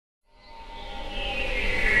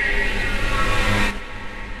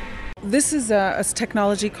This is a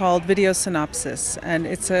technology called Video Synopsis, and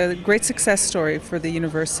it's a great success story for the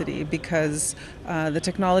university because the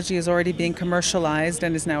technology is already being commercialized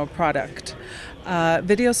and is now a product.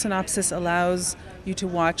 Video Synopsis allows you to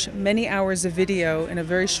watch many hours of video in a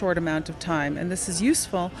very short amount of time, and this is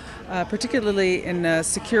useful particularly in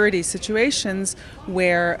security situations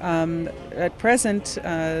where at present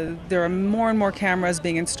there are more and more cameras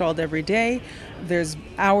being installed every day. There's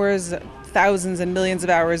hours, thousands and millions of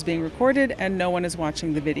hours being recorded, and no one is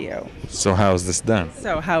watching the video. So how is this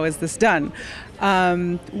done?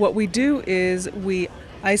 What we do is we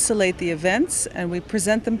isolate the events and we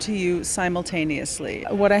present them to you simultaneously.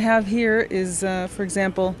 What I have here is, for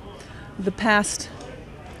example, the past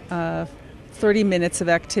 30 minutes of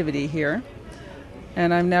activity here,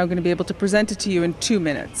 and I'm now going to be able to present it to you in 2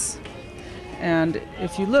 minutes. And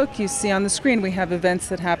if you look, you see on the screen we have events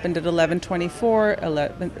that happened at 11:24,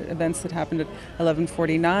 events that happened at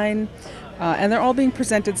 11:49, and they're all being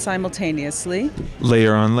presented simultaneously.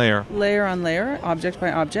 Layer on layer. Layer on layer, object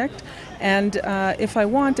by object. And if I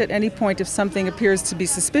want at any point, if something appears to be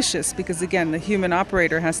suspicious, because again, the human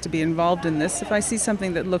operator has to be involved in this, if I see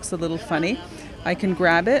something that looks a little funny, I can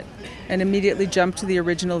grab it and immediately jump to the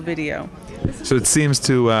original video. So it seems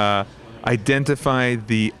to identify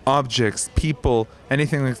the objects, people,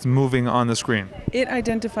 anything that's moving on the screen. It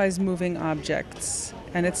identifies moving objects,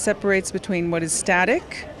 and it separates between what is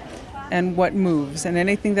static and what moves, and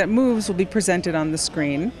anything that moves will be presented on the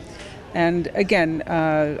screen. And again,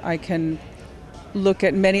 I can look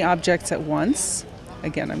at many objects at once.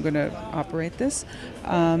 Again, I'm going to operate this.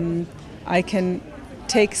 I can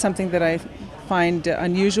take something that I find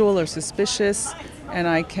unusual or suspicious, and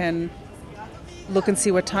I can look and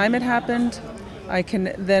see what time it happened. I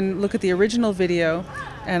can then look at the original video,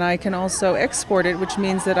 and I can also export it, which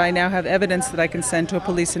means that I now have evidence that I can send to a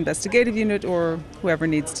police investigative unit or whoever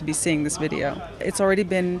needs to be seeing this video. It's already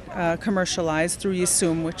been commercialized through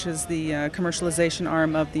YSUM, which is the commercialization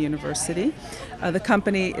arm of the university. The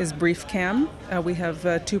company is BriefCam. We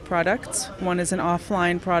have two products. One is an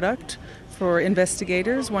offline product for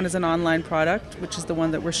investigators. One is an online product, which is the one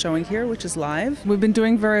that we're showing here, which is live. We've been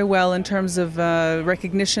doing very well in terms of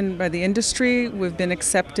recognition by the industry. We've been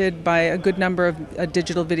accepted by a good number of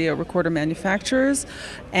digital video recorder manufacturers,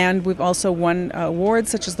 and we've also won awards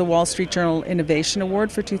such as the Wall Street Journal Innovation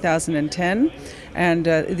Award for 2010 and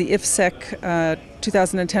the IFSEC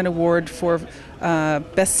 2010 award for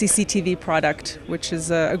Best CCTV Product, which is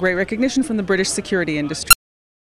a great recognition from the British security industry.